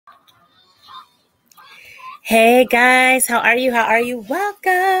Hey guys, how are you? How are you?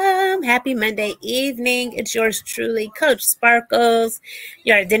 Welcome. Happy Monday evening. It's yours truly, Coach Sparkles,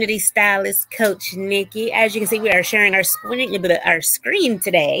 your identity stylist, Coach Nikki. As you can see, we are sharing our screen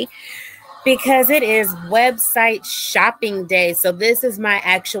today because it is website shopping day. So this is my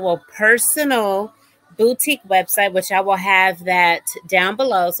actual personal boutique website, which I will have that down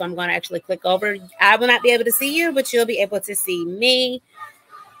below. So I'm going to actually click over. I will not be able to see you, but you'll be able to see me.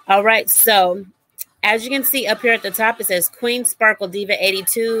 All right. So as you can see up here at the top, it says Queen Sparkle Diva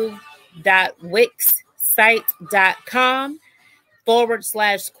 82.wixsite.com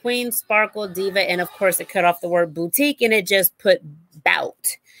 / Queen Sparkle Diva. And of course, it cut off the word boutique and it just put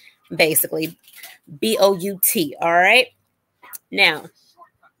bout, basically BOUT. All right. Now,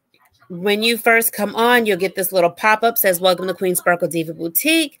 when you first come on, you'll get this little pop-up says, welcome to Queen Sparkle Diva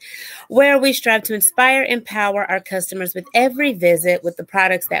Boutique, where we strive to inspire, empower our customers with every visit with the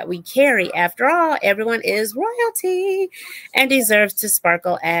products that we carry. After all, everyone is royalty and deserves to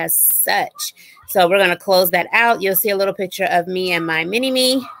sparkle as such. So we're going to close that out. You'll see a little picture of me and my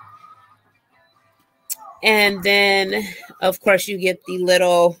mini-me. And then, of course, you get the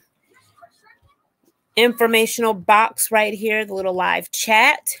little informational box right here, the little live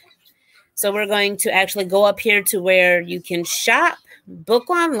chat. So we're going to actually go up here to where you can shop, book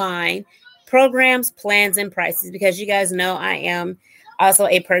online, programs, plans, and prices, because you guys know I am also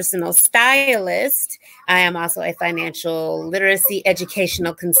a personal stylist. I am also a financial literacy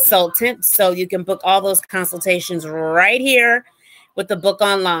educational consultant. So you can book all those consultations right here with the book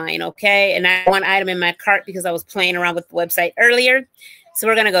online, okay? And I have one item in my cart because I was playing around with the website earlier. So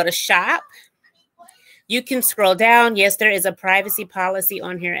we're going to go to shop. You can scroll down. Yes, there is a privacy policy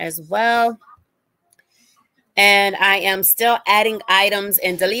on here as well. And I am still adding items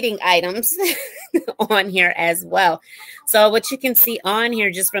and deleting items on here as well. So what you can see on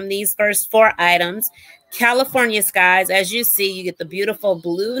here just from these first 4 items, California Skies, as you see, you get the beautiful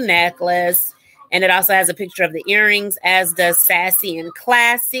blue necklace. And it also has a picture of the earrings, as does Sassy and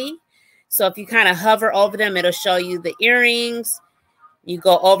Classy. So if you kind of hover over them, it'll show you the earrings. You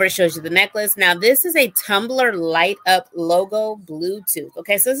go over, it shows you the necklace. Now, this is a Tumbler Light Up logo Bluetooth.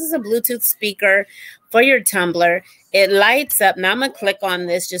 Okay, so this is a Bluetooth speaker for your Tumbler. It lights up. Now, I'm going to click on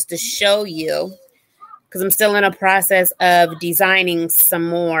this just to show you because I'm still in a process of designing some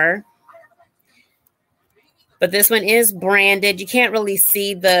more. But this one is branded. You can't really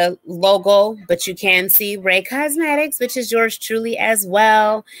see the logo, but you can see Ray Cosmetics, which is yours truly as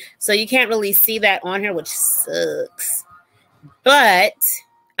well. So you can't really see that on here, which sucks. But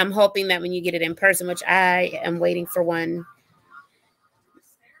I'm hoping that when you get it in person, which I am waiting for one.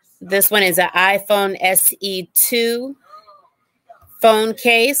 This one is an iPhone SE2 phone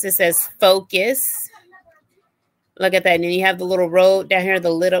case. It says Focus. Look at that. And then you have the little road down here, the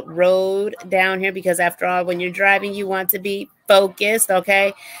lit up road down here, because after all, when you're driving, you want to be focused.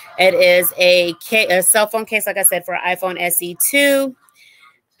 Okay. It is a cell phone case, like I said, for iPhone SE2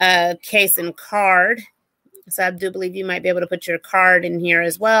 case and card. So I do believe you might be able to put your card in here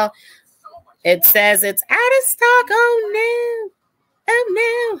as well. It says it's out of stock. Oh, no.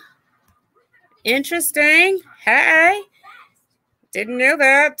 Oh, no. Interesting. Hey. Didn't know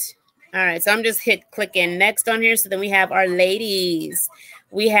that. All right. So I'm just clicking next on here. So then we have our ladies.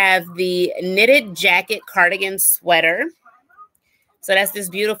 We have the knitted jacket cardigan sweater. So that's this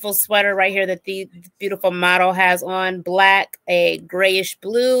beautiful sweater right here that the beautiful model has on. Black, a grayish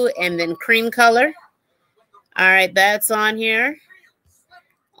blue, and then cream color. All right, that's on here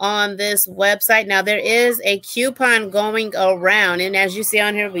on this website. Now, there is a coupon going around. And as you see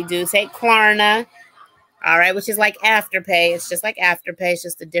on here, we do take Klarna. All right, which is like Afterpay. It's just like Afterpay. It's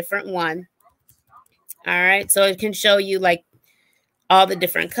just a different one. All right, so it can show you like all the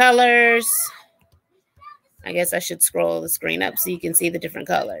different colors. I guess I should scroll the screen up so you can see the different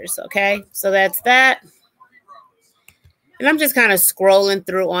colors. Okay, so that's that. And I'm just kind of scrolling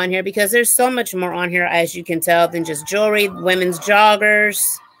through on here because there's so much more on here, as you can tell, than just jewelry. Women's joggers,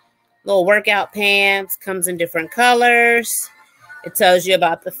 little workout pants, comes in different colors. It tells you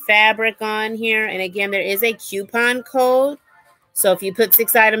about the fabric on here. And again, there is a coupon code. So if you put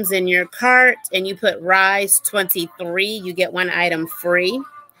 6 items in your cart and you put RISE23, you get 1 item free.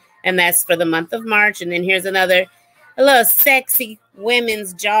 And that's for the month of March. And then here's a little sexy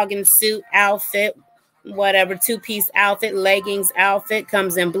women's jogging suit outfit. Whatever, 2-piece outfit, leggings outfit,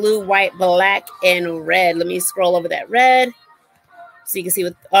 comes in blue, white, black, and red. Let me scroll over that red so you can see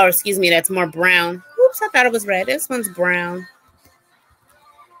what, oh, excuse me, that's more brown. Oops, I thought it was red. This one's brown.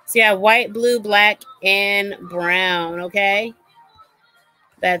 So you have white, blue, black, and brown, okay?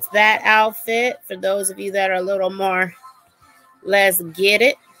 That's that outfit for those of you that are a little more, let's get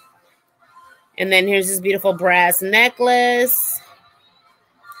it. And then here's this beautiful brass necklace.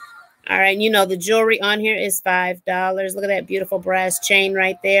 All right, you know the jewelry on here is $5. Look at that beautiful brass chain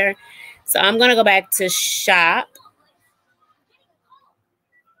right there. So I'm going to go back to shop.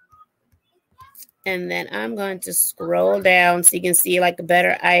 And then I'm going to scroll down so you can see like a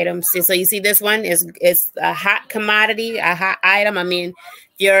better item. So you see this one is a hot commodity, a hot item. I mean,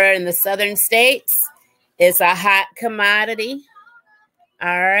 if you're in the southern states, it's a hot commodity.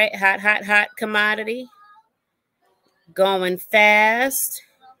 All right, hot commodity. Going fast.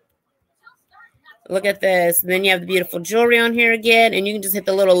 Look at this. And then you have the beautiful jewelry on here again, and you can just hit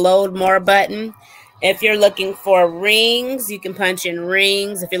the little load more button. If you're looking for rings, you can punch in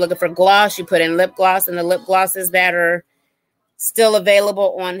rings. If you're looking for gloss, you put in lip gloss, and the lip glosses that are still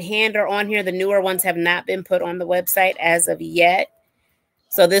available on hand or on here, the newer ones have not been put on the website as of yet.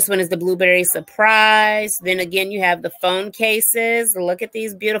 So this one is the Blueberry Surprise. Then again, you have the phone cases. Look at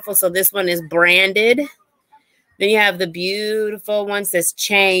these beautiful. So this one is branded. Then you have the beautiful one that says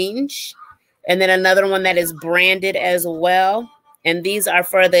Change. And then another one that is branded as well. And these are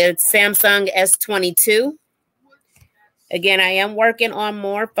for the Samsung S22. Again, I am working on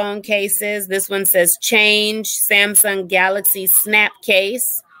more phone cases. This one says Change, Samsung Galaxy Snap Case.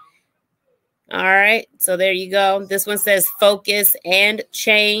 All right, so there you go. This one says Focus and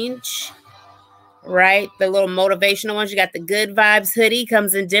Change. Right, the little motivational ones. You got the Good Vibes hoodie,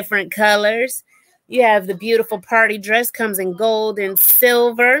 comes in different colors. You have the beautiful party dress, comes in gold and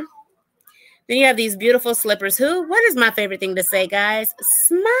silver. Then you have these beautiful slippers. What is my favorite thing to say, guys?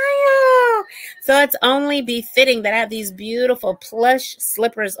 Smile. So it's only befitting that I have these beautiful plush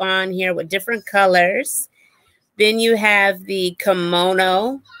slippers on here with different colors. Then you have the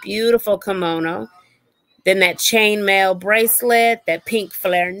kimono, beautiful kimono. Then that chainmail bracelet, that pink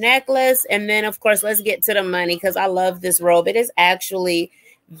flare necklace. And then, of course, let's get to the money because I love this robe. It is actually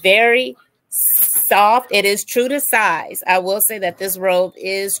very soft. It is true to size. I will say that this robe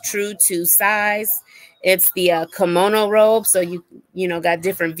is true to size. It's the kimono robe, so you know got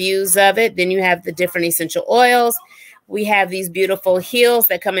different views of it. Then you have the different essential oils. We have these beautiful heels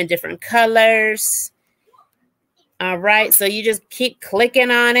that come in different colors. All right, so you just keep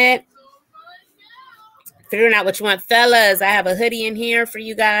clicking on it, figuring out what you want. Fellas, I have a hoodie in here for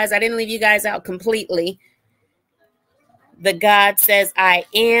you guys. I didn't leave you guys out completely. The God Says I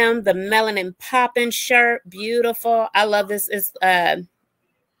Am, the Melanin Poppin' shirt, beautiful. I love this. It's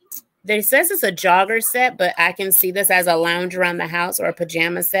they says it's a jogger set, but I can see this as a lounge around the house or a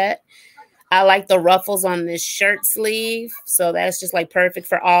pajama set. I like the ruffles on this shirt sleeve, so that's just like perfect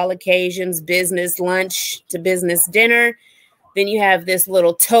for all occasions, business lunch to business dinner. Then you have this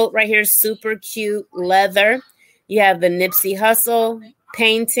little tote right here, super cute leather. You have the Nipsey Hussle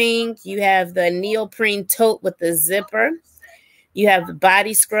painting. You have the neoprene tote with the zipper. You have the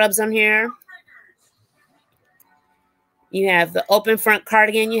body scrubs on here. You have the open front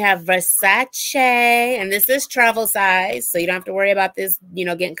cardigan. You have Versace, and this is travel size, so you don't have to worry about this, you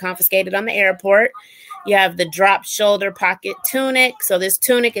know, getting confiscated on the airport. You have the drop shoulder pocket tunic. So this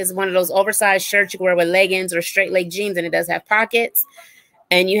tunic is one of those oversized shirts you can wear with leggings or straight leg jeans, and it does have pockets.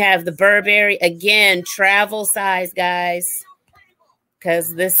 And you have the Burberry, again, travel size, guys,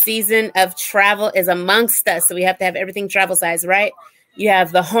 because this season of travel is amongst us, so we have to have everything travel size, right? You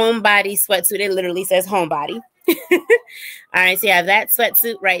have the homebody sweatsuit. It literally says homebody. All right, so you have that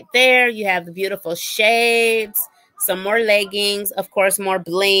sweatsuit right there. You have the beautiful shades, some more leggings, of course, more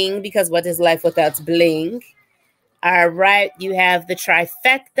bling, because what is life without bling? All right, you have the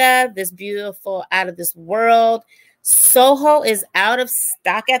trifecta, this beautiful out of this world. Soho is out of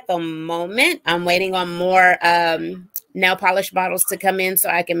stock at the moment. I'm waiting on more nail polish bottles to come in so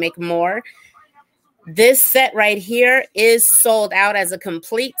I can make more. This set right here is sold out as a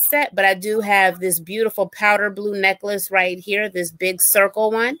complete set, but I do have this beautiful powder blue necklace right here, this big circle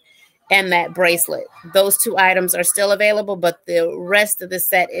one, and that bracelet. Those two items are still available, but the rest of the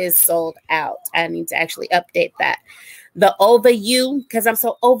set is sold out. I need to actually update that. The Over You, because I'm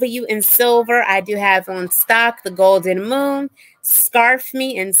so over you in silver, I do have on stock the Golden Moon, Scarf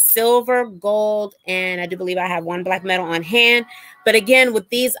Me in silver, gold, and I do believe I have one black metal on hand. But again, with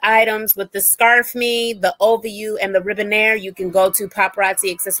these items, with the Scarf Me, the Over You, and the Ribonaire, you can go to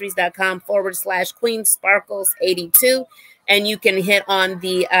paparazziaccessories.com/QueenSparkles82, and you can hit on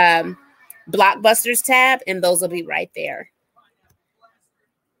the Blockbusters tab, and those will be right there.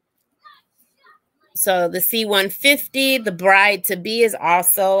 So the C150, the Bride to Be is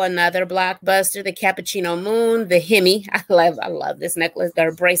also another blockbuster. The Cappuccino Moon, the Hemi. I love this necklace,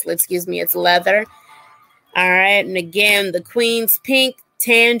 or bracelet, excuse me. It's leather. All right. And again, the Queen's Pink,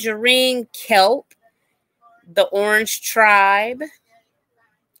 Tangerine, Kelp, the Orange Tribe,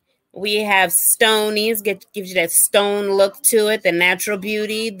 We have Stonies, gives you that stone look to it, the natural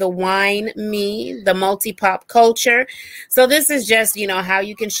beauty, the wine me, the multi-pop culture. So this is just, you know, how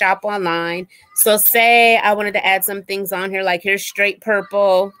you can shop online. So say I wanted to add some things on here, like here's straight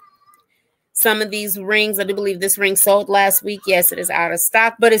purple. Some of these rings, I do believe this ring sold last week. Yes, it is out of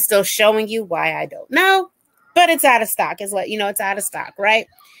stock, but it's still showing you why I don't know. But it's out of stock. It's like, you know, it's out of stock, right?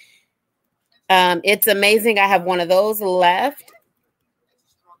 It's amazing. I have one of those left.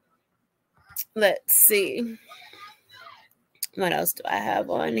 Let's see. What else do I have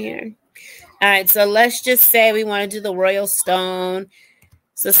on here? All right, so let's just say we want to do the royal stone.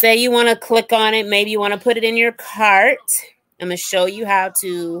 So say you want to click on it. Maybe you want to put it in your cart. I'm going to show you how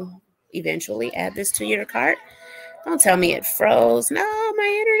to eventually add this to your cart. Don't tell me it froze. No,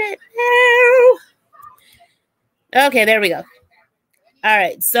 my internet. No. Okay, there we go. All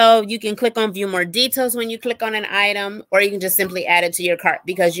right, so you can click on view more details when you click on an item, or you can just simply add it to your cart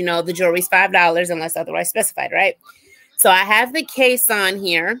because, you know, the jewelry's $5 unless otherwise specified, right? So I have the case on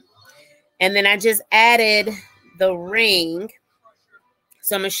here, and then I just added the ring.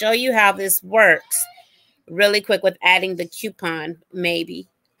 So I'm going to show you how this works really quick with adding the coupon. Maybe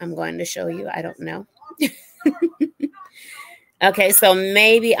I'm going to show you. I don't know. Okay, so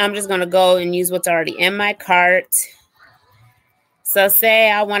maybe I'm just going to go and use what's already in my cart. So say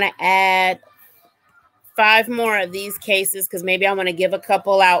I want to add 5 more of these cases because maybe I want to give a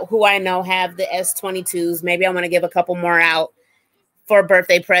couple out who I know have the S22s. Maybe I want to give a couple more out for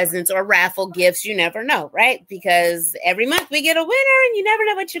birthday presents or raffle gifts. You never know, right? Because every month we get a winner and you never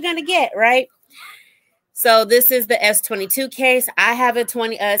know what you're going to get, right? So this is the S22 case. I have a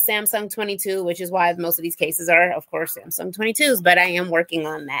Samsung 22, which is why most of these cases are, of course, Samsung 22s. But I am working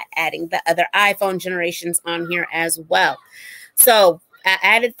on that, adding the other iPhone generations on here as well. So I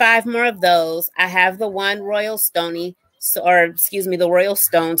added 5 more of those. I have the one Royal Stony, the Royal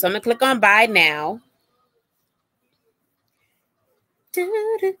Stone. So I'm going to click on buy now.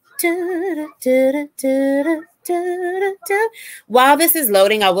 While this is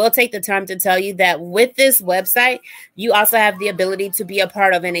loading, I will take the time to tell you that with this website, you also have the ability to be a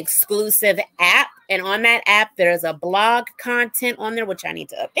part of an exclusive app. And on that app, there's a blog content on there, which I need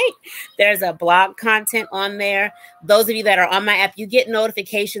to update. There's a blog content on there. Those of you that are on my app, you get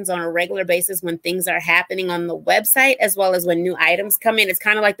notifications on a regular basis when things are happening on the website, as well as when new items come in. It's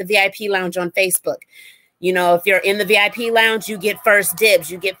kind of like the VIP lounge on Facebook. You know, if you're in the VIP lounge, you get first dibs.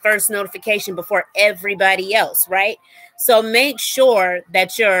 You get first notification before everybody else, right? So make sure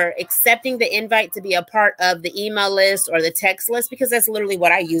that you're accepting the invite to be a part of the email list or the text list, because that's literally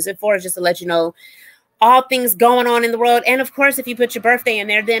what I use it for, just to let you know all things going on in the world. And of course, if you put your birthday in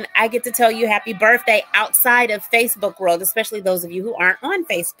there, then I get to tell you happy birthday outside of Facebook world, especially those of you who aren't on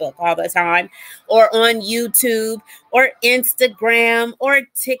Facebook all the time, or on YouTube or Instagram or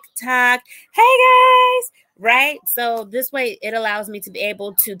TikTok. Hey guys, right? So this way it allows me to be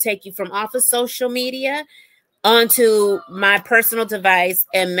able to take you from off of social media onto my personal device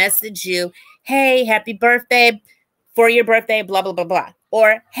and message you, hey, happy birthday for your birthday, blah, blah, blah, blah.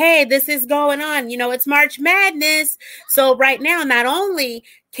 Or, hey, this is going on. You know, it's March Madness. So right now, not only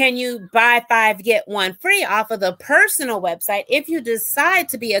can you buy 5, get 1 free off of the personal website, if you decide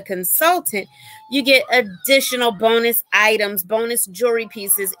to be a consultant, you get additional bonus items, bonus jewelry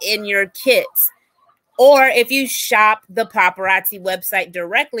pieces in your kits. Or if you shop the Paparazzi website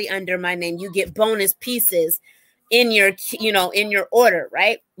directly under my name, you get bonus pieces in your, in your order,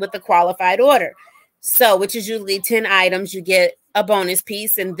 right? With the qualified order. So, which is usually 10 items, you get a bonus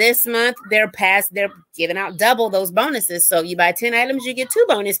piece. And this month they're giving out double those bonuses. So you buy 10 items, you get 2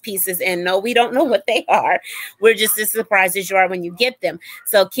 bonus pieces. And no, we don't know what they are. We're just as surprised as you are when you get them.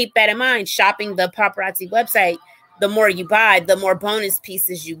 So keep that in mind. Shopping the Paparazzi website, the more you buy, the more bonus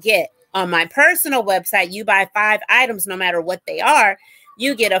pieces you get. On my personal website, you buy 5 items, no matter what they are,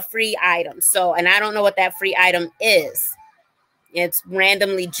 you get a free item. So, and I don't know what that free item is. It's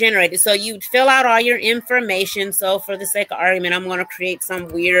randomly generated. So you fill out all your information. So for the sake of argument, I'm going to create some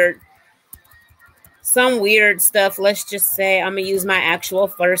weird stuff. Let's just say I'm going to use my actual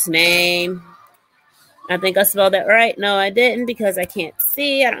first name. I think I spelled that right. No, I didn't, because I can't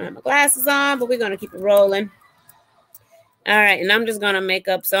see. I don't have my glasses on, but we're going to keep it rolling. All right, and I'm just going to make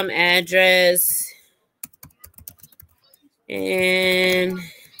up some address. And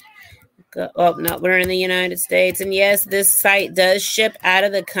go, oh, no, we're in the United States. And yes, this site does ship out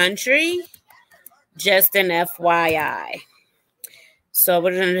of the country. Just an FYI. So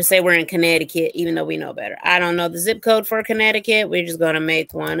we're going to say we're in Connecticut, even though we know better. I don't know the zip code for Connecticut. We're just going to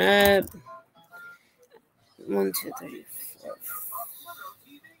make one up. 1, 2, 3, 4.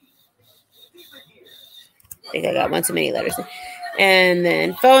 I think I got one too many letters. And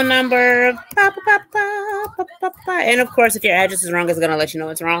then phone number. And of course, if your address is wrong, it's going to let you know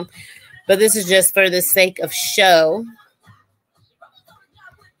it's wrong. But this is just for the sake of show.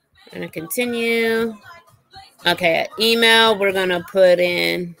 I'm going to continue. Okay, email, we're going to put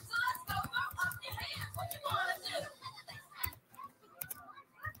in.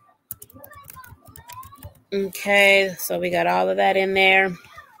 Okay, so we got all of that in there.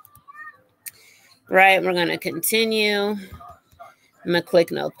 Right, we're going to continue. I'm going to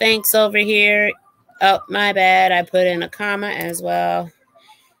click no thanks over here. Oh, my bad. I put in a comma as well.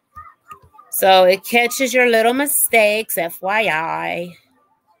 So it catches your little mistakes, FYI.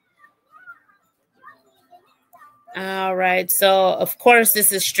 All right, so of course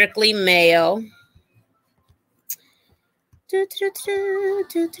this is strictly mail.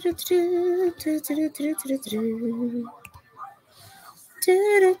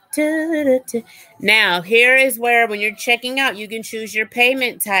 Now, here is where when you're checking out, you can choose your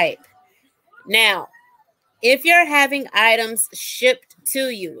payment type. Now, if you're having items shipped to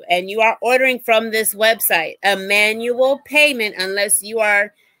you and you are ordering from this website, a manual payment, unless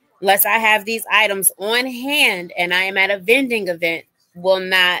I have these items on hand and I am at a vending event, will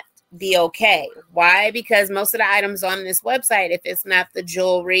not be okay. Why? Because most of the items on this website, if it's not the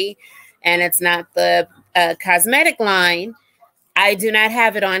jewelry and it's not the cosmetic line, I do not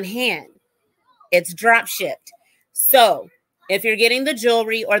have it on hand. It's drop shipped. So if you're getting the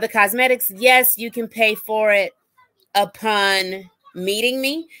jewelry or the cosmetics, yes, you can pay for it upon meeting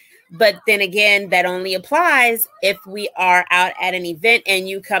me. But then again, that only applies if we are out at an event and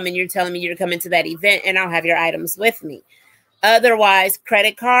you come and you're telling me you're coming to that event and I'll have your items with me. Otherwise,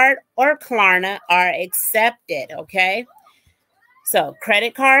 credit card or Klarna are accepted, okay? So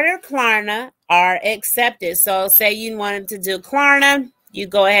credit card or Klarna are accepted. So say you wanted to do Klarna, you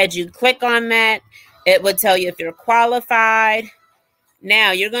go ahead, you click on that. It would tell you if you're qualified.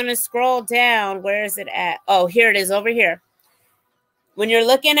 Now you're going to scroll down. Where is it at? Oh, here it is over here. When you're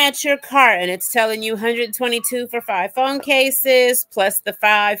looking at your cart and it's telling you $122 for 5 phone cases plus the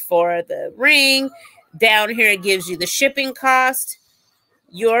 5 for the ring, down here it gives you the shipping cost.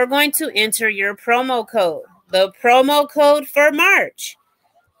 You're going to enter your promo code. The promo code for March,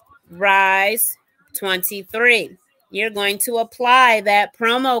 RISE23. You're going to apply that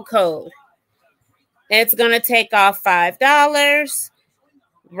promo code. It's going to take off $5,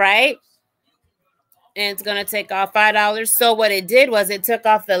 right? And it's going to take off $5. So what it did was it took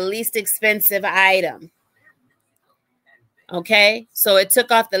off the least expensive item. Okay, so it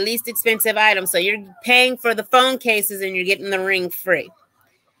took off the least expensive item. So you're paying for the phone cases and you're getting the ring free.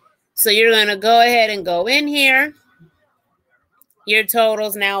 So you're going to go ahead and go in here. Your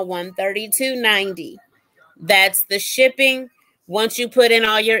total's now $132.90. That's the shipping. Once you put in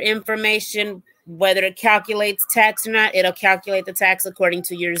all your information, whether it calculates tax or not, it'll calculate the tax according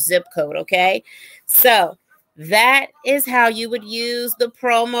to your zip code, okay? So that is how you would use the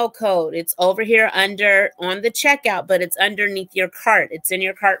promo code. It's over here on the checkout, but it's underneath your cart. It's in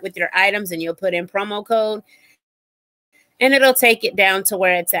your cart with your items, and you'll put in promo code, and it'll take it down to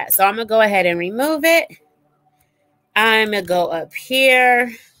where it's at. So I'm going to go ahead and remove it. I'm going to go up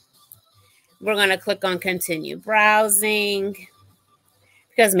here. We're going to click on continue browsing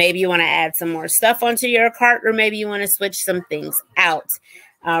because maybe you want to add some more stuff onto your cart, or maybe you want to switch some things out.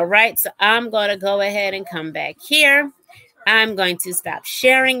 All right, so I'm going to go ahead and come back here. I'm going to stop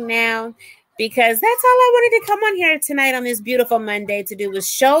sharing now because that's all I wanted to come on here tonight on this beautiful Monday to do, was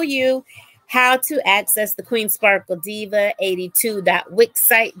show you how to access the Queen Sparkle Diva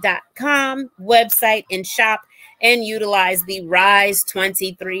 82.wixsite.com website and shop and utilize the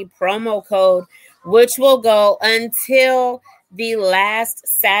RISE23 promo code, which will go until the last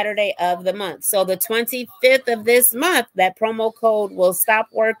Saturday of the month. So the 25th of this month, that promo code will stop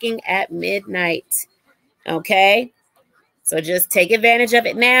working at midnight. Okay? So just take advantage of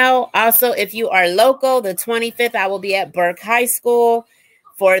it now. Also, if you are local, the 25th, I will be at Burke High School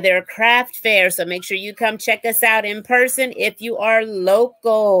for their craft fair. So make sure you come check us out in person if you are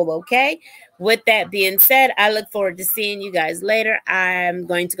local, okay? With that being said, I look forward to seeing you guys later. I'm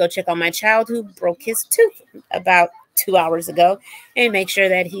going to go check on my child who broke his tooth about 2 hours ago and make sure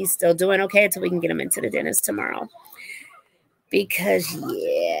that he's still doing okay until we can get him into the dentist tomorrow. Because,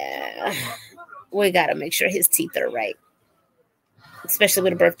 yeah, we got to make sure his teeth are right. Especially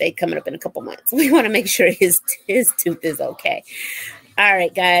with a birthday coming up in a couple months. We want to make sure his tooth is okay. All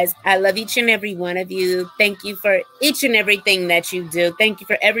right, guys. I love each and every one of you. Thank you for each and everything that you do. Thank you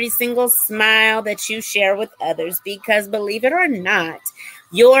for every single smile that you share with others. Because believe it or not,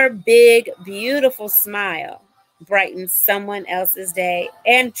 your big, beautiful smile brightens someone else's day.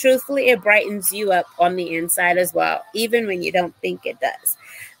 And truthfully, it brightens you up on the inside as well, even when you don't think it does.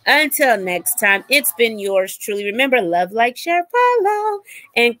 Until next time, it's been yours truly. Remember, love, like, share, follow,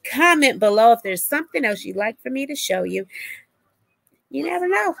 and comment below if there's something else you'd like for me to show you. You never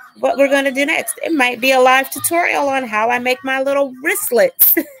know what we're going to do next. It might be a live tutorial on how I make my little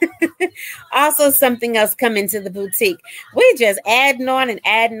wristlets. Also, something else coming to the boutique. We just adding on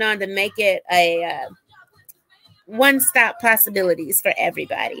to make it a one-stop possibilities for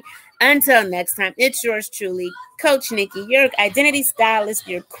everybody. Until next time, it's yours truly, Coach Nikki, your identity stylist,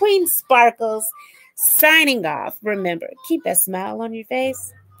 your Queen Sparkles, signing off. Remember, keep that smile on your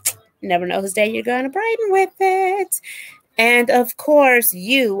face. Never know whose day you're going to brighten with it. And of course,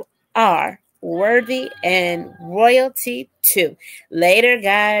 you are worthy and royalty too. Later,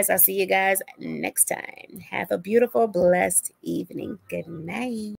 guys. I'll see you guys next time. Have a beautiful, blessed evening. Good night.